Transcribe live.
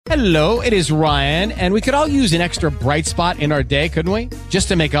Hello, it is Ryan, and we could all use an extra bright spot in our day, couldn't we? Just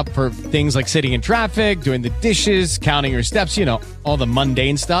to make up for things like sitting in traffic, doing the dishes, counting your steps, you know, all the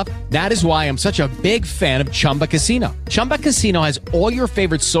mundane stuff. That is why I'm such a big fan of Chumba Casino. Chumba Casino has all your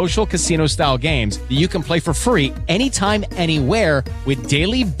favorite social casino-style games that you can play for free anytime, anywhere with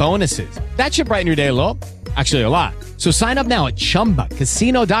daily bonuses. That should brighten your day a little. Actually, a lot. So sign up now at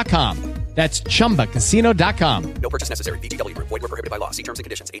ChumbaCasino.com. That's ChumbaCasino.com. No purchase necessary. VGW Group. Void where prohibited by law. See terms and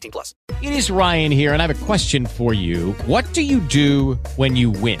conditions. 18+. It is Ryan here, and I have a question for you. What do you do when you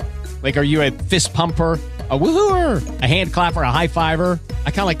win? Like, are you a fist pumper, a woohooer, a hand clapper, a high fiver?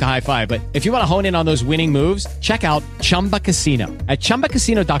 I kind of like the high five, but if you want to hone in on those winning moves, check out Chumba Casino. At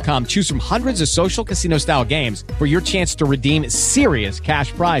ChumbaCasino.com, choose from hundreds of social casino-style games for your chance to redeem serious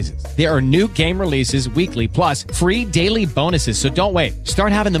cash prizes. There are new game releases weekly, plus free daily bonuses, so don't wait.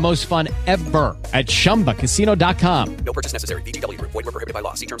 Start having the most fun ever at ChumbaCasino.com. No purchase necessary. VGW Group. Void where prohibited by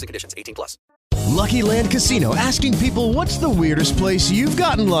law. See terms and conditions. 18+. Lucky Land Casino, asking people, what's the weirdest place you've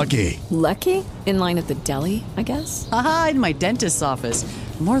gotten lucky? Lucky? In line at the deli, I guess? Aha, in my dentist's office.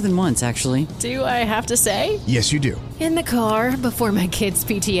 More than once, actually. Do I have to say? Yes, you do. In the car before my kids'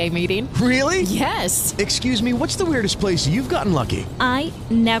 PTA meeting. Really? Yes. Excuse me, what's the weirdest place you've gotten lucky? I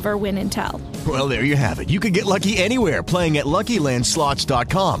never win and tell. Well, there you have it. You can get lucky anywhere, playing at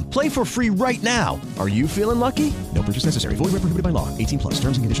LuckyLandSlots.com. Play for free right now. Are you feeling lucky? No purchase necessary. Void where prohibited by law. 18+.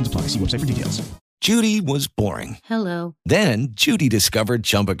 Terms and conditions apply. See website for details. Judy was boring. Hello. Then Judy discovered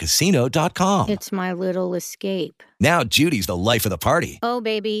ChumbaCasino.com. It's my little escape. Now Judy's the life of the party. Oh,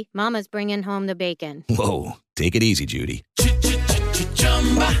 baby, mama's bringing home the bacon. Whoa, take it easy, Judy.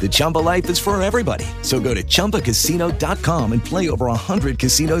 The Chumba life is for everybody. So go to ChumbaCasino.com and play over 100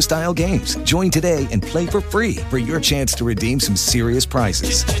 casino-style games. Join today and play for free for your chance to redeem some serious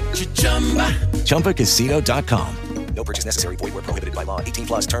prizes. ChumbaCasino.com. No purchase necessary. Void where prohibited by law.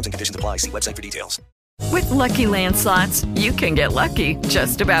 18+. Terms and conditions apply. See website for details. With Lucky Land Slots, you can get lucky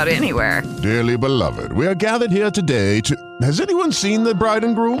just about anywhere. Dearly beloved, we are gathered here today to... Has anyone seen the bride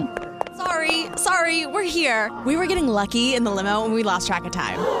and groom? Sorry, we're here. We were getting lucky in the limo and we lost track of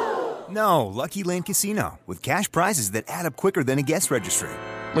time. No, Lucky Land Casino, with cash prizes that add up quicker than a guest registry.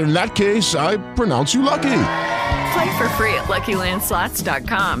 In that case, I pronounce you lucky. Play for free at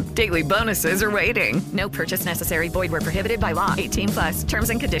LuckyLandSlots.com. Daily bonuses are waiting. No purchase necessary. Void where prohibited by law. 18+. Terms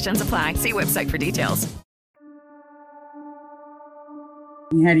and conditions apply. See website for details.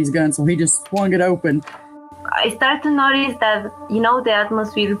 He had his gun, so he just swung it open. I start to notice that, the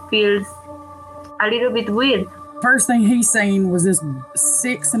atmosphere feels a little bit weird. First thing he seen was this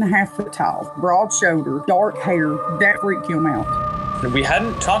 6.5 foot tall, broad shoulder, dark hair. That freaked him out. We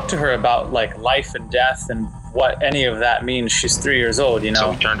hadn't talked to her about life and death and what any of that means. She's 3 years old,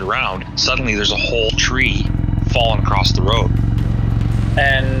 So we turned around. Suddenly there's a whole tree falling across the road.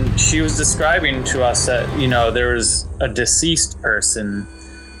 And she was describing to us that, there was a deceased person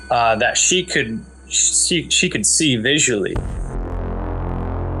that she could see visually.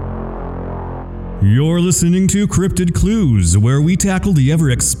 You're listening to Cryptid Clues, where we tackle the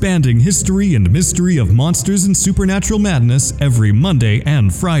ever-expanding history and mystery of monsters and supernatural madness every Monday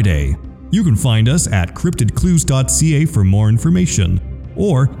and Friday. You can find us at cryptidclues.ca for more information,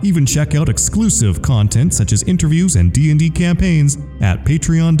 or even check out exclusive content such as interviews and D&D campaigns at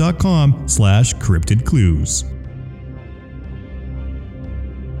patreon.com/cryptidclues.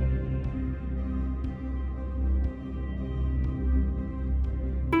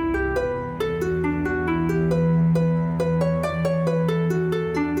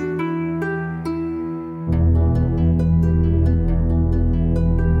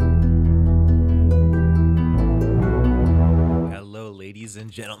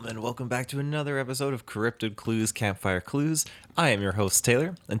 Gentlemen, welcome back to another episode of Cryptid Clues Campfire Clues. I am your host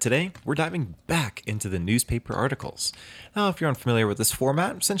Taylor, and today we're diving back into the newspaper articles. Now, if you're unfamiliar with this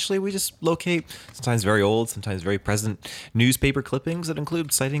format, essentially we just locate sometimes very old, sometimes very present newspaper clippings that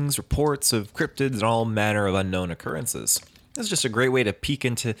include sightings, reports of cryptids, and all manner of unknown occurrences. This is just a great way to peek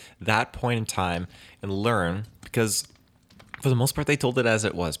into that point in time and learn, because for the most part they told it as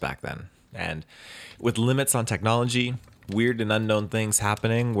it was back then. And with limits on technology, weird and unknown things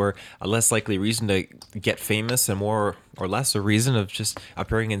happening were a less likely reason to get famous and more or less a reason of just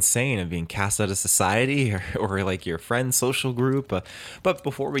appearing insane and being cast out of society or like your friend's social group. But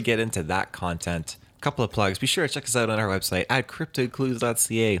before we get into that content, a couple of plugs. Be sure to check us out on our website at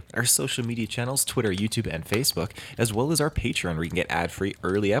cryptidclues.ca, our social media channels, Twitter, YouTube, and Facebook, as well as our Patreon, where you can get ad-free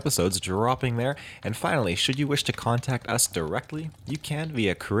early episodes dropping there. And finally, should you wish to contact us directly, you can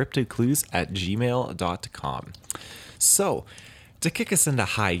via cryptidclues@gmail.com. So, to kick us into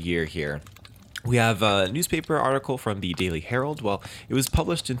high gear here, We have a newspaper article from the Daily Herald. Well, it was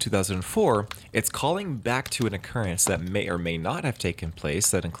published in 2004. It's calling back to an occurrence that may or may not have taken place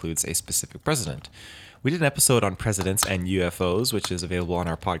that includes a specific president. We did an episode on presidents and UFOs, which is available on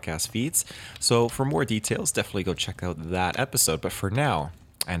our podcast feeds. So for more details, definitely go check out that episode. But for now,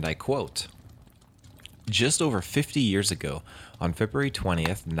 and I quote, "Just over 50 years ago, on February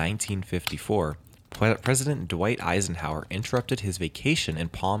 20th, 1954, President Dwight Eisenhower interrupted his vacation in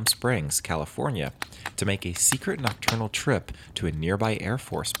Palm Springs, California, to make a secret nocturnal trip to a nearby Air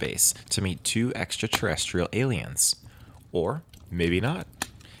Force base to meet two extraterrestrial aliens. Or maybe not.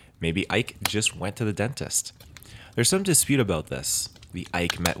 Maybe Ike just went to the dentist. There's some dispute about this. The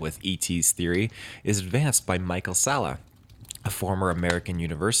Ike met with ET's theory is advanced by Michael Salla, a former American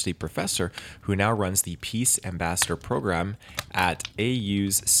University professor who now runs the Peace Ambassador program at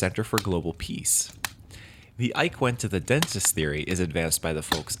AU's Center for Global Peace. The Ike went to the dentist theory is advanced by the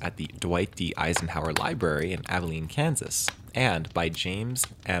folks at the Dwight D. Eisenhower Library in Abilene, Kansas, and by James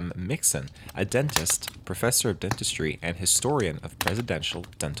M. Mixon, a dentist, professor of dentistry, and historian of presidential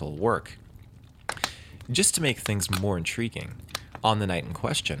dental work. Just to make things more intriguing, on the night in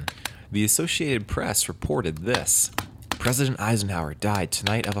question, the Associated Press reported this: President Eisenhower died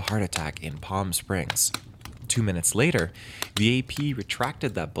tonight of a heart attack in Palm Springs. 2 minutes later, the AP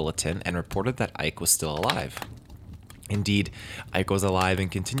retracted that bulletin and reported that Ike was still alive. Indeed, Ike was alive and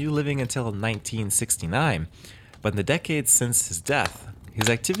continued living until 1969, but in the decades since his death, his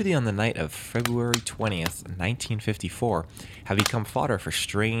activity on the night of February 20th, 1954, have become fodder for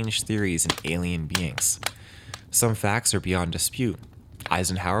strange theories and alien beings. Some facts are beyond dispute.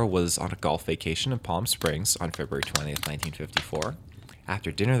 Eisenhower was on a golf vacation in Palm Springs on February 20th, 1954. After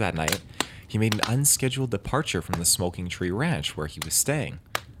dinner that night, he made an unscheduled departure from the Smoking Tree Ranch where he was staying.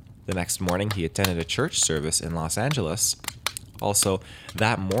 The next morning, he attended a church service in Los Angeles. Also,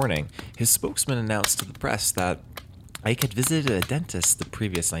 that morning, his spokesman announced to the press that Ike had visited a dentist the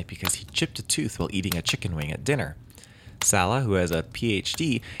previous night because he chipped a tooth while eating a chicken wing at dinner. Salla, who has a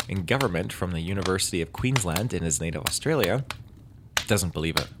PhD in government from the University of Queensland in his native Australia, doesn't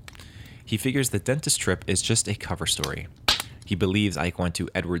believe it. He figures the dentist trip is just a cover story. He believes Ike went to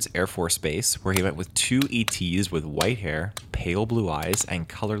Edwards Air Force Base, where he met with two ETs with white hair, pale blue eyes, and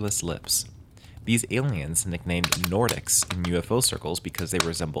colorless lips. These aliens, nicknamed Nordics in UFO circles because they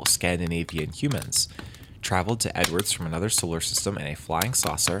resemble Scandinavian humans, traveled to Edwards from another solar system in a flying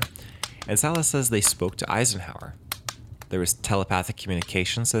saucer, and Salla says they spoke to Eisenhower. There was telepathic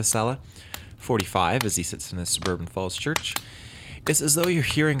communication, says Salla, 45, as he sits in his suburban Falls church. It's as though you're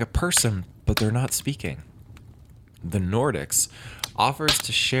hearing a person, but they're not speaking. The Nordics offers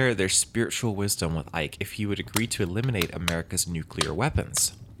to share their spiritual wisdom with Ike if he would agree to eliminate America's nuclear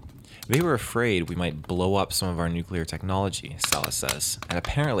weapons. They were afraid we might blow up some of our nuclear technology, Salla says, and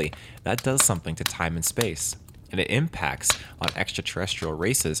apparently that does something to time and space, and it impacts on extraterrestrial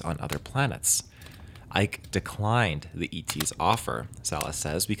races on other planets. Ike declined the ET's offer, Salla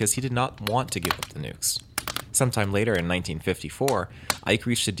says, because he did not want to give up the nukes. Sometime later in 1954, Ike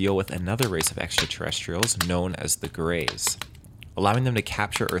reached a deal with another race of extraterrestrials known as the Greys, allowing them to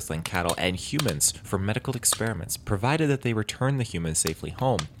capture Earthling cattle and humans for medical experiments, provided that they return the humans safely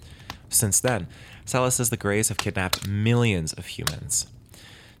home. Since then, Salla says the Greys have kidnapped millions of humans.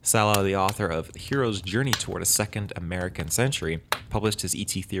 Salla, the author of Hero's Journey Toward a Second American Century, published his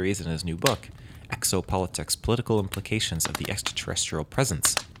ET theories in his new book, Exopolitics: Political Implications of the Extraterrestrial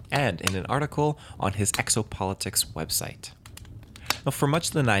Presence, and in an article on his Exopolitics website. Now, for much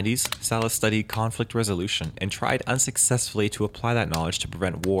of the 90s, Salla studied conflict resolution and tried unsuccessfully to apply that knowledge to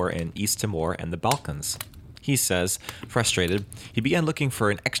prevent war in East Timor and the Balkans. He says, frustrated, he began looking for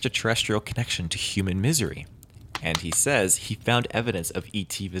an extraterrestrial connection to human misery. And he says he found evidence of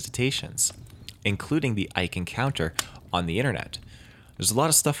ET visitations, including the Ike encounter on the internet. There's a lot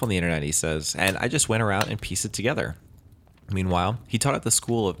of stuff on the internet, he says, and I just went around and pieced it together. Meanwhile, he taught at the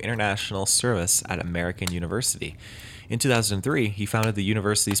School of International Service at American University. In 2003, he founded the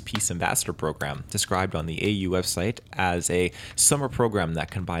university's Peace Ambassador program, described on the AU website as a summer program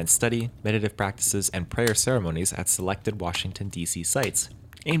that combines study, meditative practices, and prayer ceremonies at selected Washington, D.C. sites,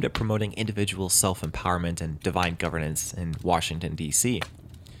 aimed at promoting individual self-empowerment and divine governance in Washington, D.C.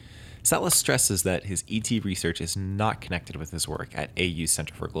 Salla stresses that his ET research is not connected with his work at AU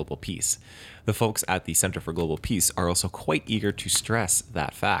Center for Global Peace. The folks at the Center for Global Peace are also quite eager to stress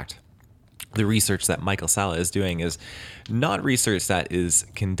that fact. The research that Michael Salla is doing is not research that is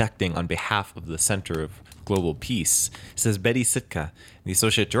conducting on behalf of the Center of Global Peace, says Betty Sitka, the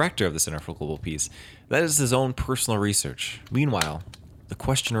Associate Director of the Center for Global Peace. That is his own personal research. Meanwhile, the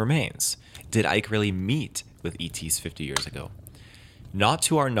question remains, did Ike really meet with ETs 50 years ago? Not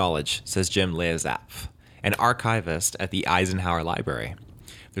to our knowledge, says Jim Leazapf, an archivist at the Eisenhower Library.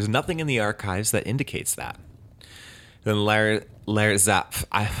 There's nothing in the archives that indicates that. Then Larry Zapf,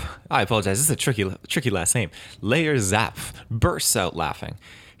 I apologize, this is a tricky last name. Lair Zapf bursts out laughing.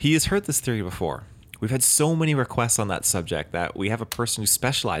 He has heard this theory before. We've had so many requests on that subject that we have a person who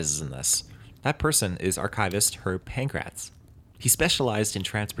specializes in this. That person is archivist Herb Pankratz. He specialized in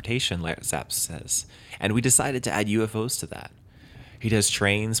transportation, Lair Zapf says, and we decided to add UFOs to that. He does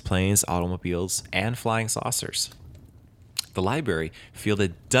trains, planes, automobiles, and flying saucers. The library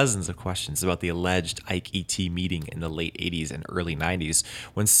fielded dozens of questions about the alleged Ike ET meeting in the late 80s and early 90s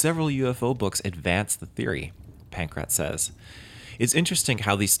when several UFO books advanced the theory, Pankratz says. It's interesting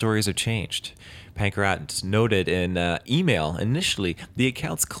how these stories have changed. Pankratz noted in email initially the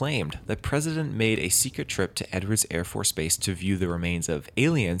accounts claimed that President made a secret trip to Edwards Air Force Base to view the remains of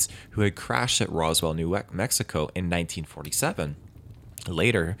aliens who had crashed at Roswell, New Mexico in 1947.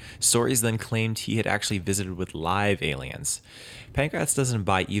 Later, stories then claimed he had actually visited with live aliens. Pankratz doesn't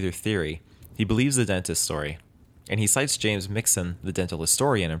buy either theory. He believes the dentist story. And he cites James Mixon, the dental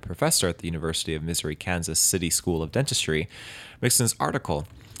historian and professor at the University of Missouri, Kansas City School of Dentistry, Mixon's article,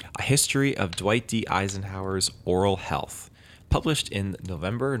 A History of Dwight D. Eisenhower's Oral Health, published in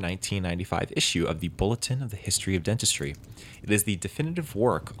November 1995 issue of the Bulletin of the History of Dentistry. It is the definitive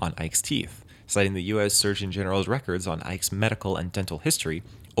work on Ike's teeth, citing the U.S. Surgeon General's records on Ike's medical and dental history,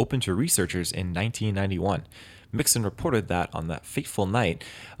 open to researchers in 1991. Mixon reported that on that fateful night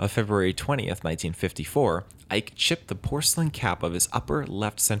of February 20th, 1954, Ike chipped the porcelain cap of his upper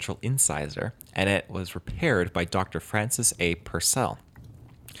left central incisor, and it was repaired by Dr. Francis A. Purcell.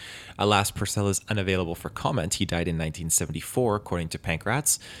 Alas, Purcell is unavailable for comment. He died in 1974, according to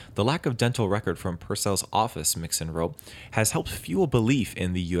Pankratz. The lack of dental record from Purcell's office, Mixon wrote, has helped fuel belief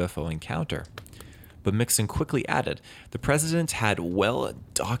in the UFO encounter. But Mixon quickly added, the president had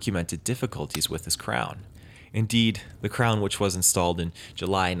well-documented difficulties with his crown. Indeed, the crown, which was installed in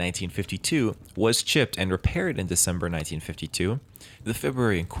July 1952, was chipped and repaired in December 1952, the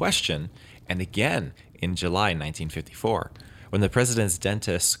February in question, and again in July 1954, when the president's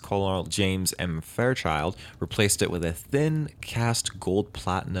dentist, Colonel James M. Fairchild, replaced it with a thin cast gold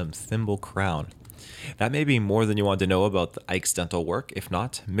platinum thimble crown. That may be more than you want to know about Ike's dental work. If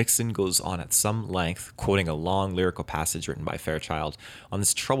not, Mixon goes on at some length, quoting a long lyrical passage written by Fairchild on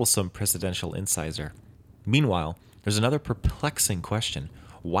this troublesome presidential incisor. Meanwhile, there's another perplexing question.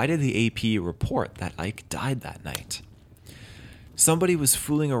 Why did the AP report that Ike died that night? Somebody was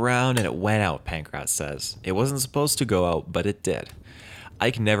fooling around and it went out, Pankratz says. It wasn't supposed to go out, but it did.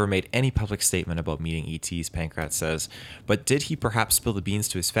 Ike never made any public statement about meeting ETs, Pankratz says, but did he perhaps spill the beans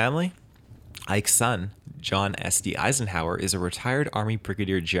to his family? Ike's son, John S.D. Eisenhower, is a retired Army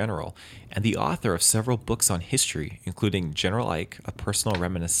Brigadier General and the author of several books on history, including General Ike, A Personal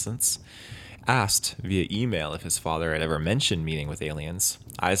Reminiscence. Asked via email if his father had ever mentioned meeting with aliens,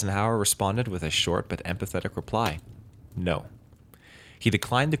 Eisenhower responded with a short but empathetic reply. No. He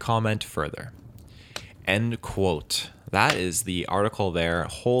declined to comment further. End quote. That is the article there.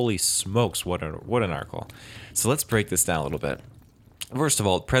 Holy smokes, what an article. So let's break this down a little bit. First of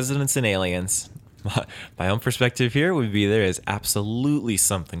all, presidents and aliens. My own perspective here would be there is absolutely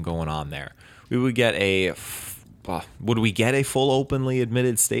something going on there. Would we get a full openly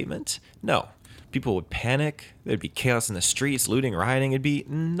admitted statement? No. People would panic. There'd be chaos in the streets, looting, rioting. It'd be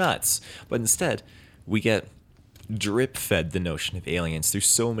nuts. But instead, we get drip-fed the notion of aliens through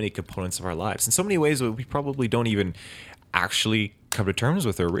so many components of our lives. In so many ways that we probably don't even actually come to terms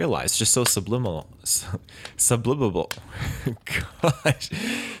with or realize. Just so subliminal. Gosh.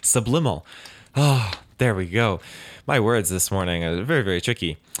 Subliminal. Oh, there we go. My words this morning are very, very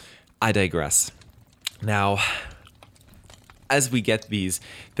tricky. I digress. Now, as we get these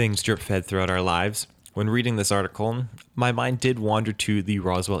things drip-fed throughout our lives, when reading this article, my mind did wander to the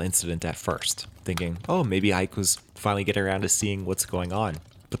Roswell incident at first, thinking, oh, maybe Ike was finally getting around to seeing what's going on.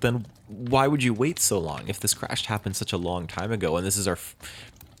 But then, why would you wait so long if this crash happened such a long time ago? And this is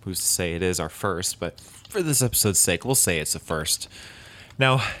who's to say it is our first, but for this episode's sake, we'll say it's the first.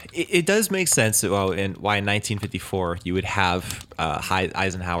 Now, it does make sense why in 1954 you would have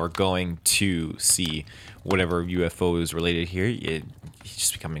Eisenhower going to see whatever UFO is related here. He's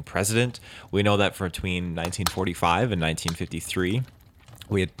just becoming president. We know that between 1945 and 1953,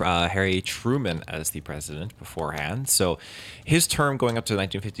 we had Harry Truman as the president beforehand. So his term going up to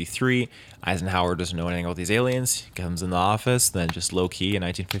 1953, Eisenhower doesn't know anything about these aliens. He comes in the office, then just low-key in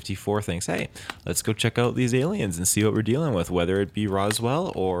 1954 thinks, hey, let's go check out these aliens and see what we're dealing with, whether it be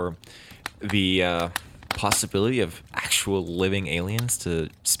Roswell or the possibility of actual living aliens to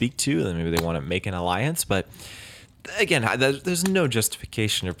speak to. Then maybe they want to make an alliance. But again, there's no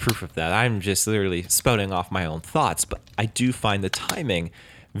justification or proof of that. I'm just literally spouting off my own thoughts, but I do find the timing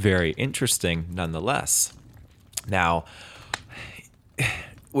very interesting nonetheless. Now,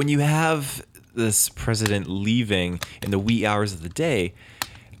 when you have this president leaving in the wee hours of the day,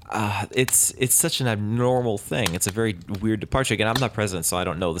 it's such an abnormal thing. It's a very weird departure. Again, I'm not president, so I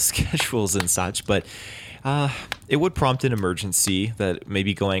don't know the schedules and such, but it would prompt an emergency that may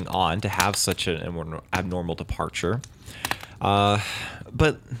be going on to have such an abnormal departure.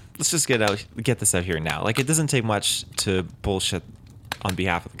 But let's just get this out here now. Like, it doesn't take much to bullshit on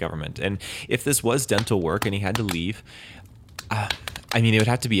behalf of the government. And if this was dental work and he had to leave, I mean, it would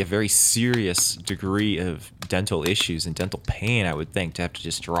have to be a very serious degree of dental issues and dental pain, I would think, to have to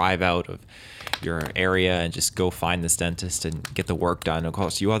just drive out of your area and just go find this dentist and get the work done. Of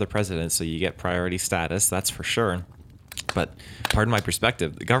course, you are the president, so you get priority status, that's for sure. But pardon my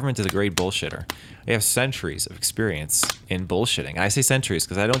perspective, the government is a great bullshitter. They have centuries of experience in bullshitting. And I say centuries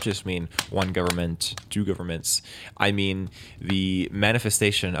because I don't just mean one government, two governments. I mean the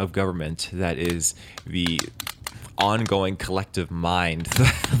manifestation of government that is the ongoing collective mind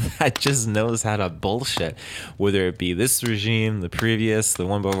that just knows how to bullshit, whether it be this regime, the previous, the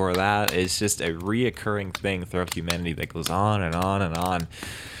one before that. It's just a reoccurring thing throughout humanity that goes on and on and on.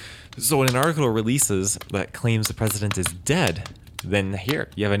 So when an article releases that claims the president is dead, then here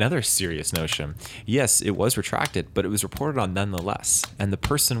you have another serious notion. Yes, it was retracted, but it was reported on nonetheless. And the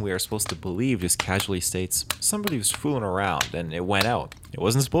person we are supposed to believe just casually states somebody was fooling around and it went out. It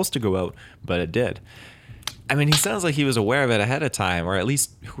wasn't supposed to go out, but it did. I mean, he sounds like he was aware of it ahead of time, or at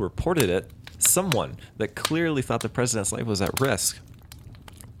least who reported it, someone that clearly thought the president's life was at risk.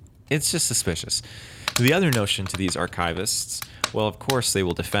 It's just suspicious. The other notion to these archivists, well, of course they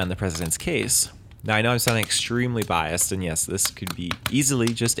will defend the president's case. Now, I know I'm sounding extremely biased, and yes, this could be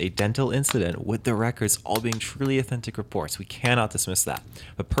easily just a dental incident with the records all being truly authentic reports. We cannot dismiss that.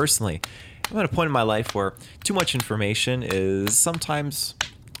 But personally, I'm at a point in my life where too much information is sometimes,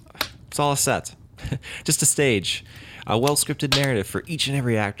 it's all a set. Just a stage, a well-scripted narrative for each and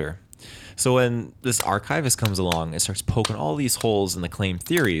every actor. So when this archivist comes along and starts poking all these holes in the claim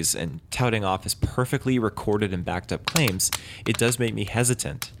theories and touting off his perfectly recorded and backed up claims, it does make me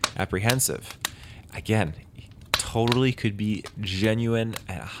hesitant, apprehensive. Again, totally could be genuine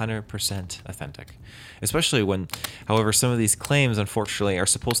and 100% authentic. Especially when, however, some of these claims, unfortunately, are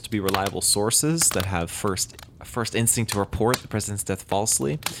supposed to be reliable sources that have first instinct to report the president's death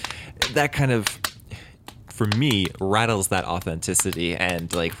falsely. That kind of, for me, rattles that authenticity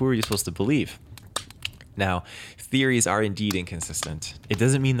and, like, who are you supposed to believe? Now, theories are indeed inconsistent. It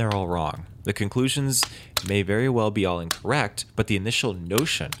doesn't mean they're all wrong. The conclusions may very well be all incorrect, but the initial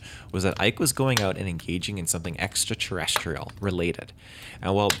notion was that Ike was going out and engaging in something extraterrestrial related.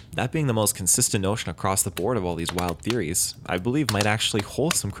 And while that being the most consistent notion across the board of all these wild theories, I believe might actually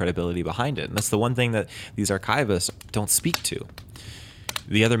hold some credibility behind it. And that's the one thing that these archivists don't speak to.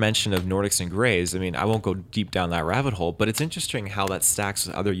 The other mention of Nordics and Greys, I mean, I won't go deep down that rabbit hole, but it's interesting how that stacks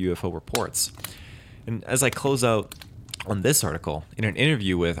with other UFO reports. And as I close out on this article, in an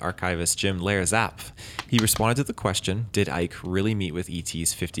interview with archivist Jim Lair-Zapf, he responded to the question, did Ike really meet with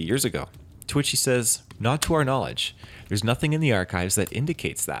ETs 50 years ago? To which he says, not to our knowledge. There's nothing in the archives that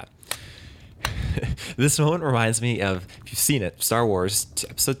indicates that. This moment reminds me of, if you've seen it, Star Wars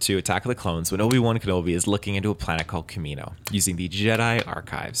Episode 2, Attack of the Clones, when Obi-Wan Kenobi is looking into a planet called Kamino, using the Jedi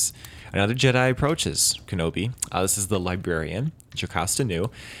archives. Another Jedi approaches Kenobi. This is the librarian, Jocasta Nu,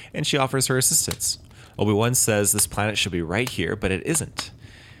 and she offers her assistance. Obi-Wan says this planet should be right here, but it isn't.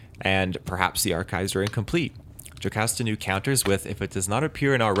 And perhaps the archives are incomplete. Jocasta Nu counters with, if it does not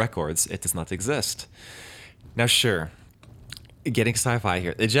appear in our records, it does not exist. Now sure, getting sci-fi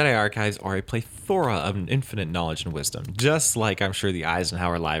here, the Jedi archives are a plethora of infinite knowledge and wisdom, just like I'm sure the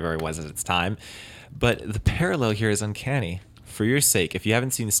Eisenhower Library was at its time. But the parallel here is uncanny. For your sake, if you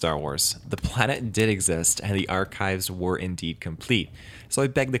haven't seen Star Wars, the planet did exist and the archives were indeed complete. So I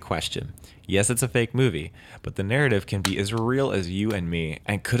beg the question. Yes, it's a fake movie, but the narrative can be as real as you and me,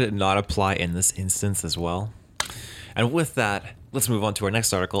 and could it not apply in this instance as well? And with that, let's move on to our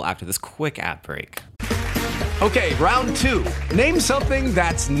next article after this quick ad break. Okay, round two. Name something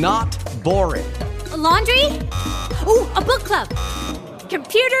that's not boring. A laundry? Ooh, a book club.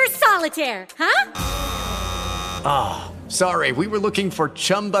 Computer solitaire, huh? Ah, oh, sorry, we were looking for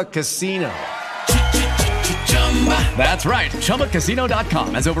Chumba Casino. That's right,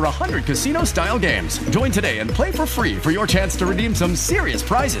 ChumbaCasino.com has over 100 casino-style games. Join today and play for free for your chance to redeem some serious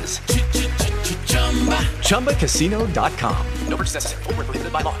prizes. ChumbaCasino.com. No purchase necessary. Void where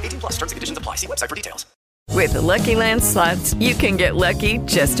prohibited by law. 18+. Terms and conditions apply. See website for details. With the Lucky Land Slots, you can get lucky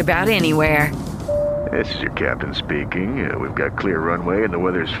just about anywhere. This is your captain speaking. We've got clear runway and the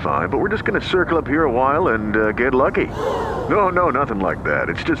weather's fine, but we're just going to circle up here a while and get lucky. No, nothing like that.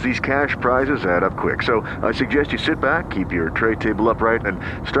 It's just these cash prizes add up quick. So I suggest you sit back, keep your tray table upright, and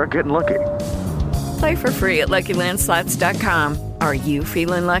start getting lucky. Play for free at LuckyLandSlots.com. Are you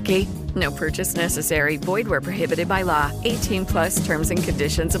feeling lucky? No purchase necessary. Void where prohibited by law. 18+ terms and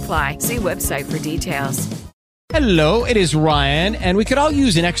conditions apply. See website for details. Hello, it is Ryan, and we could all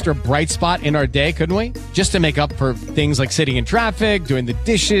use an extra bright spot in our day, couldn't we? Just to make up for things like sitting in traffic, doing the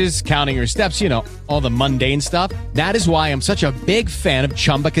dishes, counting your steps, all the mundane stuff. That is why I'm such a big fan of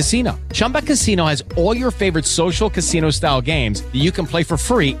Chumba Casino. Chumba Casino has all your favorite social casino-style games that you can play for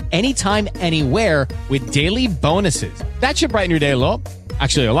free anytime, anywhere with daily bonuses. That should brighten your day a little.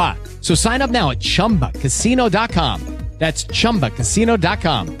 Actually, a lot. So sign up now at ChumbaCasino.com. That's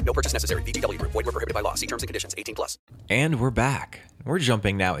ChumbaCasino.com. No purchase necessary. VGW Group. Void where prohibited by law. See terms and conditions. 18+. And we're back. We're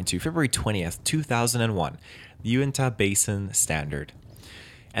jumping now into February 20th, 2001, the Uinta Basin Standard.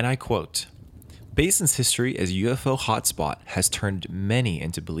 And I quote, "Basin's history as UFO hotspot has turned many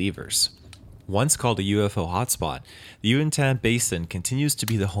into believers. Once called a UFO hotspot, the Uinta Basin continues to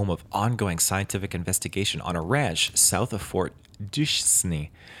be the home of ongoing scientific investigation on a ranch south of Fort Duchesne.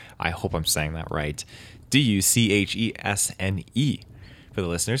 I hope I'm saying that right. Duchesne for the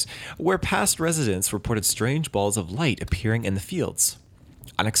listeners, where past residents reported strange balls of light appearing in the fields.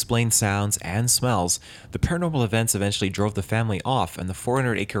 Unexplained sounds and smells, the paranormal events eventually drove the family off, and the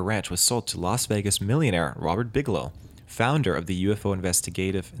 400-acre ranch was sold to Las Vegas millionaire Robert Bigelow, founder of the UFO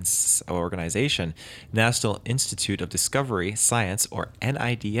investigative organization National Institute of Discovery Science, or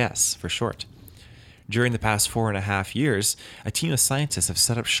NIDS for short. During the past 4.5 years, a team of scientists have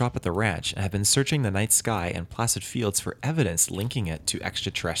set up shop at the ranch and have been searching the night sky and placid fields for evidence linking it to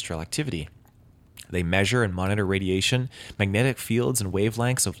extraterrestrial activity. They measure and monitor radiation, magnetic fields, and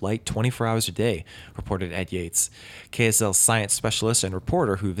wavelengths of light 24 hours a day, reported Ed Yates, KSL science specialist and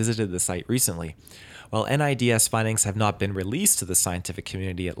reporter who visited the site recently. While NIDS findings have not been released to the scientific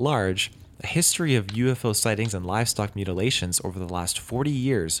community at large, a history of UFO sightings and livestock mutilations over the last 40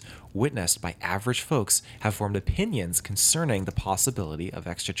 years, witnessed by average folks, have formed opinions concerning the possibility of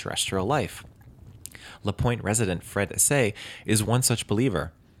extraterrestrial life. La Pointe resident Fred Essay is one such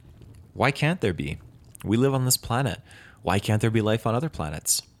believer. Why can't there be? We live on this planet. Why can't there be life on other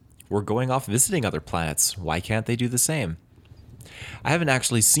planets? We're going off visiting other planets. Why can't they do the same? I haven't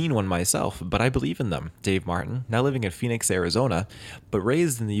actually seen one myself, but I believe in them. Dave Martin, now living in Phoenix, Arizona, but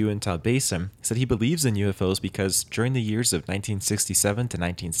raised in the Uinta Basin, said he believes in UFOs because during the years of 1967 to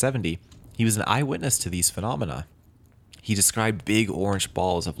 1970, he was an eyewitness to these phenomena. He described big orange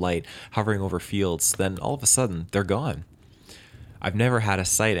balls of light hovering over fields, then all of a sudden, they're gone. I've never had a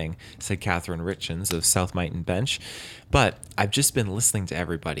sighting, said Catherine Richens of South Mountain Bench, but I've just been listening to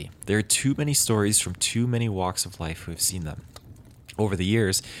everybody. There are too many stories from too many walks of life who have seen them. Over the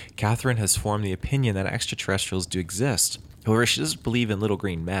years, Catherine has formed the opinion that extraterrestrials do exist. However, she doesn't believe in little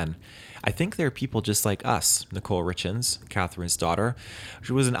green men. I think there are people just like us, Nicole Richens, Catherine's daughter.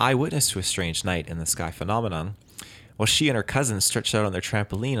 She was an eyewitness to a strange night in the sky phenomenon. While she and her cousin stretched out on their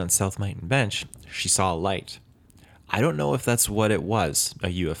trampoline on South Mountain Bench, she saw a light. I don't know if that's what it was, a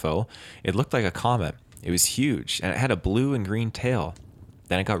UFO. It looked like a comet. It was huge, and it had a blue and green tail.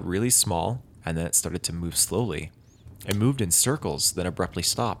 Then it got really small, and then it started to move slowly. It moved in circles, then abruptly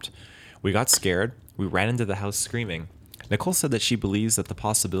stopped. We got scared. We ran into the house screaming. Nicole said that she believes that the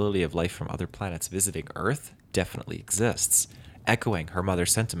possibility of life from other planets visiting Earth definitely exists, echoing her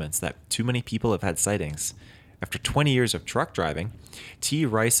mother's sentiments that too many people have had sightings. After 20 years of truck driving, T.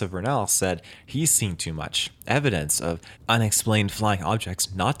 Rice of Vernal said he's seen too much evidence of unexplained flying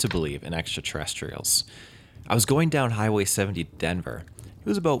objects not to believe in extraterrestrials. I was going down Highway 70 to Denver. It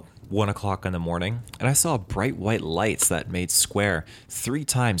was about 1 o'clock in the morning, and I saw bright white lights that made square 3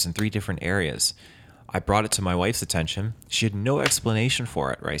 times in 3 different areas. I brought it to my wife's attention. She had no explanation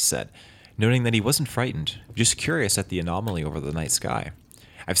for it, Rice said, noting that he wasn't frightened, just curious at the anomaly over the night sky.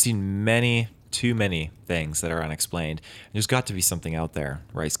 I've seen too many things that are unexplained. There's got to be something out there,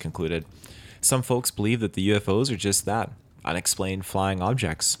 Rice concluded. Some folks believe that the UFOs are just that, unexplained flying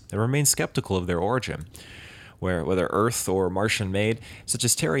objects, and remain skeptical of their origin, whether Earth or Martian made, such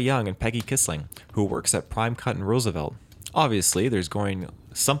as Terry Young and Peggy Kissling, who works at Prime Cut in Roosevelt. Obviously, there's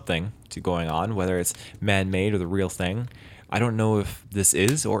something going on, whether it's man-made or the real thing. I don't know if this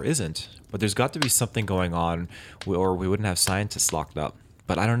is or isn't, but there's got to be something going on, or we wouldn't have scientists locked up.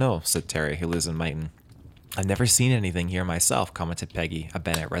 But I don't know, said Terry, who lives in Mighton. I've never seen anything here myself, commented Peggy, a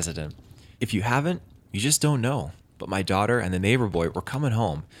Bennett resident. If you haven't, you just don't know. But my daughter and the neighbor boy were coming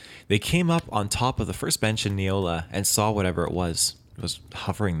home. They came up on top of the first bench in Neola and saw whatever it was. It was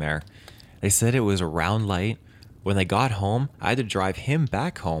hovering there. They said it was a round light. When they got home, I had to drive him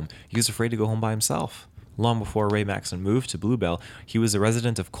back home. He was afraid to go home by himself. Long before Ray Maxson moved to Bluebell, he was a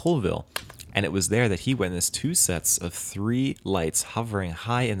resident of Colville, and it was there that he witnessed 2 sets of 3 lights hovering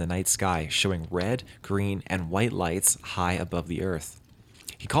high in the night sky, showing red, green, and white lights high above the earth.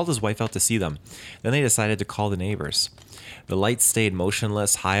 He called his wife out to see them. Then they decided to call the neighbors. The lights stayed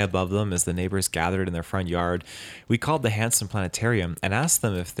motionless high above them as the neighbors gathered in their front yard. We called the Hanson Planetarium and asked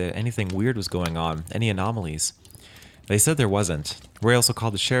them if anything weird was going on, any anomalies. They said there wasn't. Ray also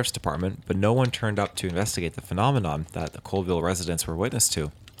called the sheriff's department, but no one turned up to investigate the phenomenon that the Colville residents were witness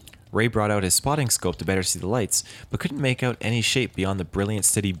to. Ray brought out his spotting scope to better see the lights, but couldn't make out any shape beyond the brilliant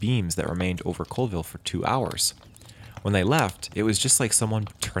steady beams that remained over Colville for 2 hours. When they left, it was just like someone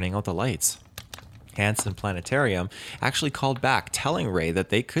turning out the lights. Hanson Planetarium actually called back, telling Ray that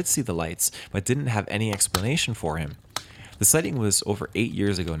they could see the lights, but didn't have any explanation for him. The sighting was over 8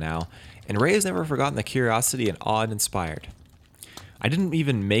 years ago now, and Ray has never forgotten the curiosity and awe it inspired. I didn't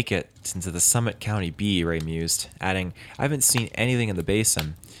even make it into the Summit County Bee, Ray mused, adding, I haven't seen anything in the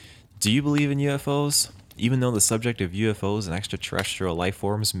basin. Do you believe in UFOs? Even though the subject of UFOs and extraterrestrial life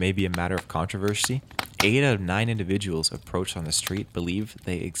forms may be a matter of controversy, 8 out of 9 individuals approached on the street believe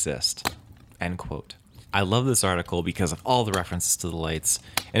they exist. End quote. I love this article because of all the references to the lights,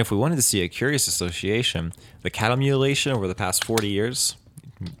 and if we wanted to see a curious association, the cattle mutilation over the past 40 years,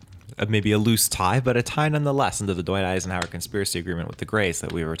 maybe a loose tie, but a tie nonetheless into the Dwight Eisenhower conspiracy agreement with the Greys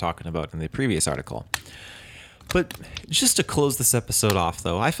that we were talking about in the previous article. But just to close this episode off,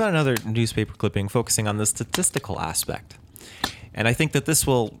 though, I found another newspaper clipping focusing on the statistical aspect. And I think that this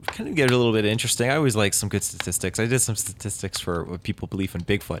will kind of get a little bit interesting. I always like some good statistics. I did some statistics for what people believe in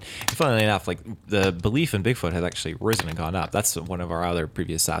Bigfoot. And funnily enough, like the belief in Bigfoot has actually risen and gone up. That's one of our other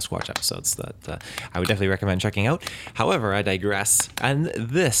previous Sasquatch episodes that I would definitely recommend checking out. However, I digress. And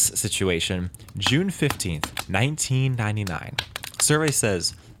this situation, June 15th, 1999, survey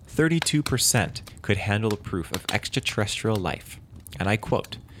says 32% could handle the proof of extraterrestrial life. And I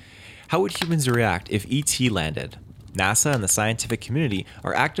quote, "How would humans react if ET landed? NASA and the scientific community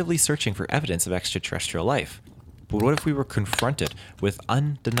are actively searching for evidence of extraterrestrial life. But what if we were confronted with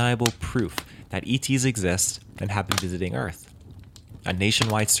undeniable proof that ETs exist and have been visiting Earth?" A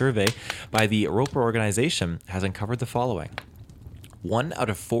nationwide survey by the Roper Organization has uncovered the following. 1 out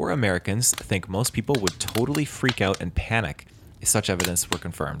of 4 Americans think most people would totally freak out and panic if such evidence were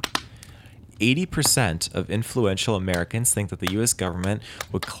confirmed. 80% of influential Americans think that the U.S. government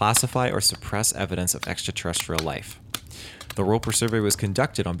would classify or suppress evidence of extraterrestrial life. The Roper survey was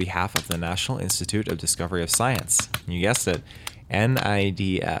conducted on behalf of the National Institute of Discovery of Science. You guessed it,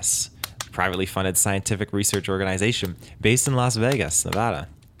 NIDS, a privately funded scientific research organization based in Las Vegas, Nevada.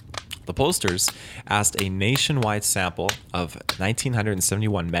 The pollsters asked a nationwide sample of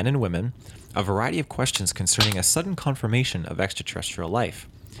 1,971 men and women a variety of questions concerning a sudden confirmation of extraterrestrial life.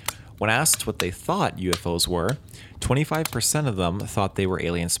 When asked what they thought UFOs were, 25% of them thought they were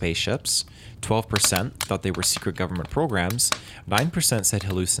alien spaceships, 12% thought they were secret government programs, 9% said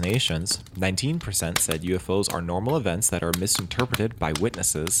hallucinations, 19% said UFOs are normal events that are misinterpreted by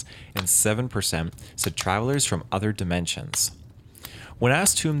witnesses, and 7% said travelers from other dimensions. When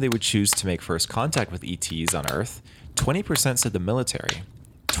asked whom they would choose to make first contact with ETs on Earth, 20% said the military,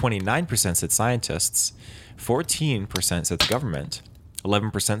 29% said scientists, 14% said the government,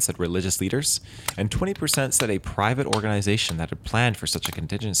 11% said religious leaders, and 20% said a private organization that had planned for such a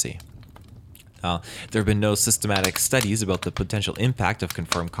contingency. There have been no systematic studies about the potential impact of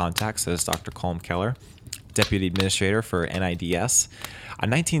confirmed contacts, says Dr. Colm Keller, Deputy Administrator for NIDS. A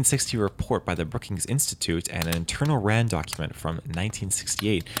 1960 report by the Brookings Institute and an internal RAND document from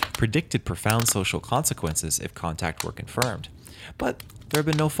 1968 predicted profound social consequences if contact were confirmed. But there have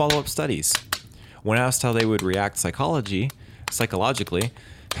been no follow-up studies. When asked how they would react psychologically,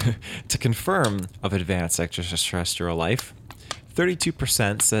 to confirm of advanced extraterrestrial life,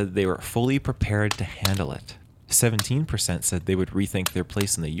 32% said they were fully prepared to handle it. 17% said they would rethink their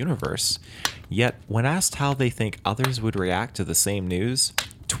place in the universe. Yet, when asked how they think others would react to the same news,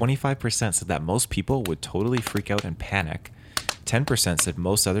 25% said that most people would totally freak out and panic. 10% said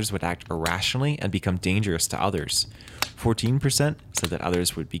most others would act irrationally and become dangerous to others. 14% said that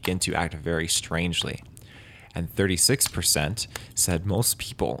others would begin to act very strangely. And 36% said most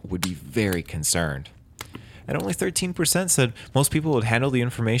people would be very concerned. And only 13% said most people would handle the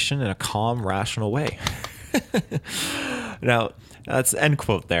information in a calm, rational way. Now, that's end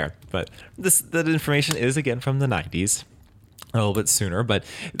quote there, but that information is again from the 90s, a little bit sooner, but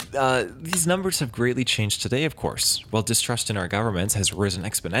these numbers have greatly changed today, of course. While distrust in our governments has risen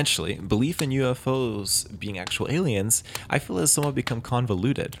exponentially, belief in UFOs being actual aliens, I feel, has somewhat become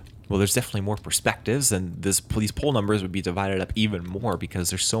convoluted. well, there's definitely more perspectives, and these poll numbers would be divided up even more because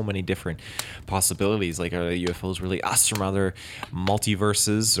there's so many different possibilities. Like, are the UFOs really us from other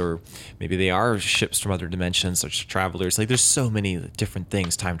multiverses, or maybe they are ships from other dimensions, such as travelers? Like, there's so many different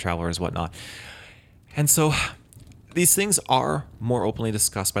things, time travelers, whatnot. And so these things are more openly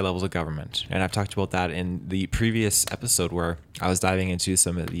discussed by levels of government. And I've talked about that in the previous episode where I was diving into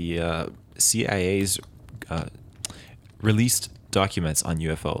some of the CIA's released documents on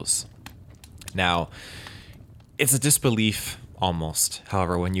UFOs. Now, it's a disbelief almost,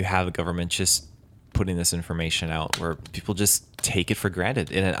 however, when you have a government just putting this information out where people just take it for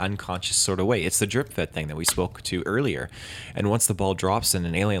granted in an unconscious sort of way. It's the drip fed thing that we spoke to earlier. And once the ball drops and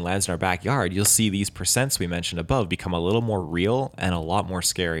an alien lands in our backyard, you'll see these percents we mentioned above become a little more real and a lot more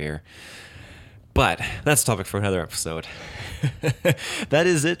scarier. But that's a topic for another episode. That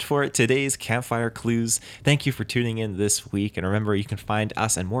is it for today's Campfire Clues. Thank you for tuning in this week. And remember, you can find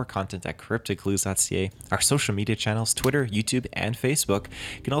us and more content at cryptidclues.ca, our social media channels, Twitter, YouTube, and Facebook.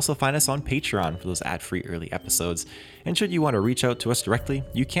 You can also find us on Patreon for those ad-free early episodes. And should you want to reach out to us directly,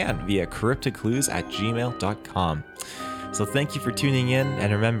 you can via cryptidclues@gmail.com. So thank you for tuning in.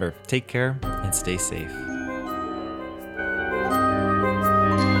 And remember, take care and stay safe.